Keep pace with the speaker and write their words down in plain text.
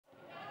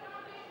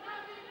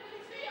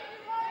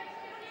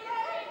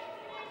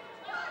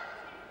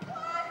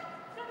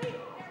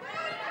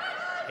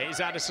Here's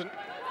Addison.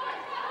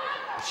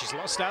 She's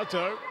lost out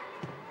though.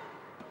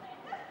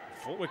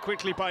 Forward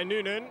quickly by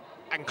Noonan,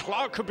 and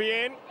Clark could be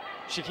in.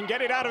 She can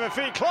get it out of her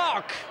feet.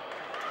 Clark!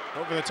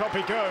 Over the top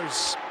he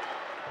goes.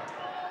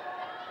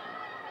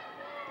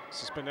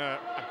 This has been a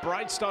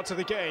bright start to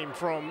the game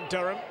from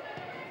Durham.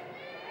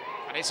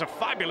 And it's a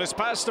fabulous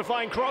pass to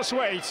find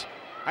Crosswaite.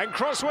 And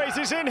Crosswaite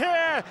is in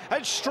here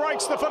and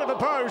strikes the foot of a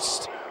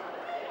post.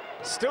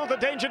 Still the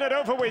danger not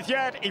over with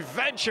yet.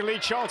 Eventually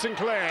Charlton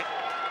clear.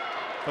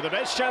 For the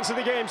best chance of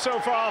the game so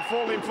far,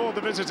 falling for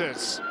the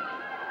visitors.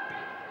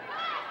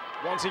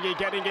 Wanting it,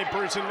 getting it,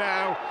 Bruton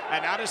now.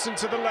 And Addison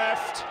to the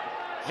left.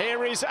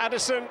 Here is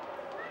Addison.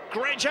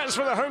 Great chance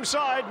for the home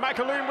side.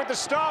 McAloon with the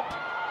stop.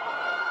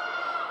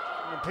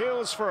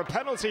 Appeals for a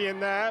penalty in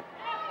there.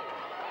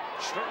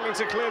 Struggling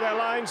to clear their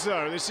lines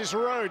though. This is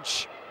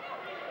Roach.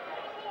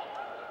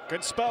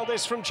 Good spell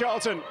this from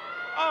Charlton.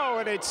 Oh,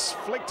 and it's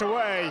flicked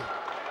away.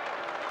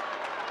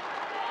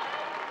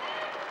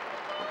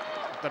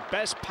 The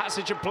best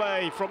passage of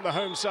play from the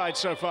home side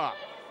so far.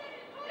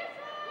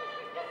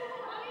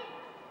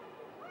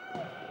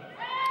 Here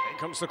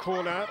comes the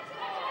corner.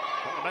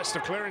 Not the best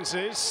of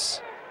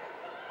clearances.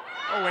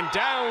 Oh, and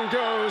down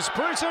goes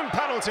Bruton,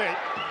 penalty.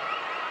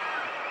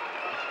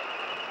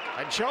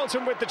 And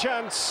Charlton with the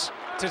chance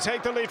to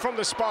take the lead from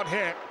the spot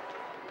here.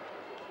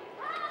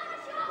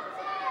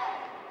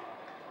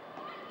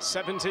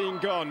 17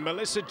 gone.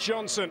 Melissa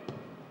Johnson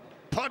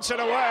puts it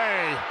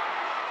away.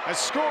 A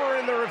scorer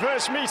in the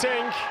reverse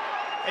meeting.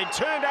 It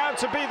turned out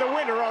to be the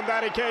winner on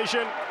that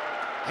occasion.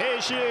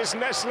 Here she is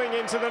nestling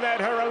into the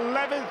net, her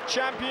 11th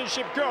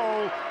championship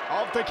goal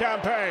of the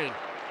campaign.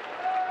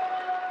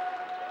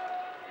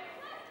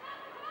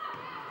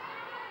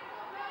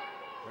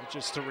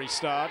 Just to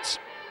restart.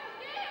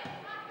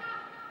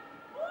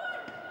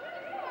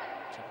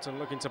 Charlton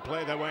looking to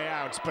play their way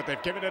out, but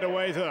they've given it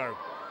away though.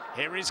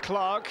 Here is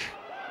Clark.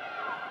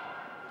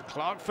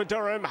 Clark for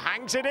Durham,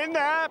 hangs it in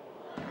there.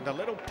 And the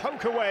little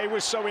poke away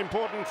was so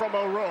important from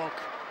O'Rourke.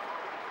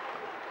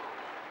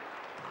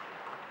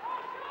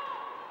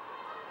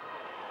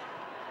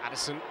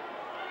 Addison.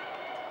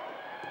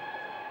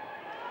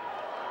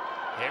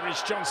 Here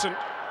is Johnson.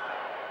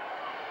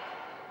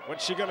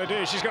 What's she going to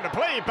do? She's going to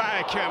play it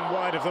back, and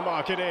wide of the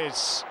mark it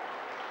is.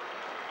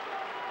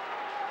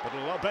 But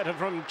a lot better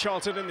from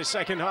Charlton in the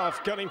second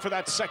half, gunning for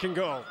that second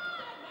goal.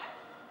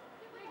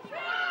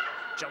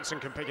 Johnson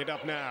can pick it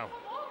up now.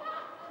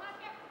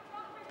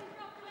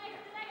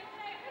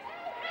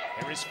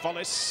 Here is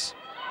Follis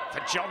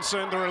for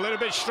Johnson. They're a little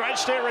bit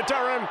stretched here at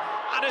Durham.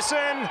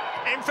 Addison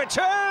in for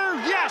two.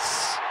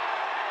 Yes!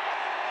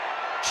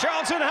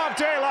 Charlton have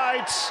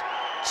daylight.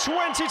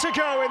 20 to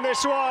go in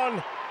this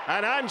one.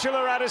 And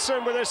Angela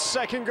Addison with her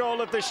second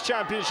goal of this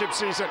championship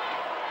season.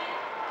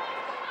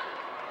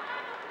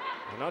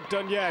 They're not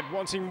done yet,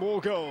 wanting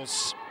more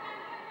goals.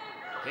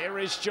 Here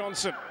is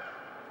Johnson.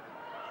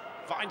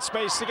 Finds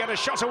space to get a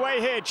shot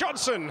away here.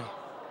 Johnson.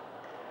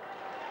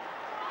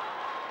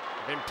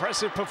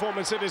 Impressive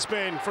performance it has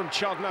been from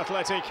Charlton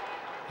Athletic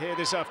here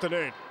this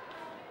afternoon.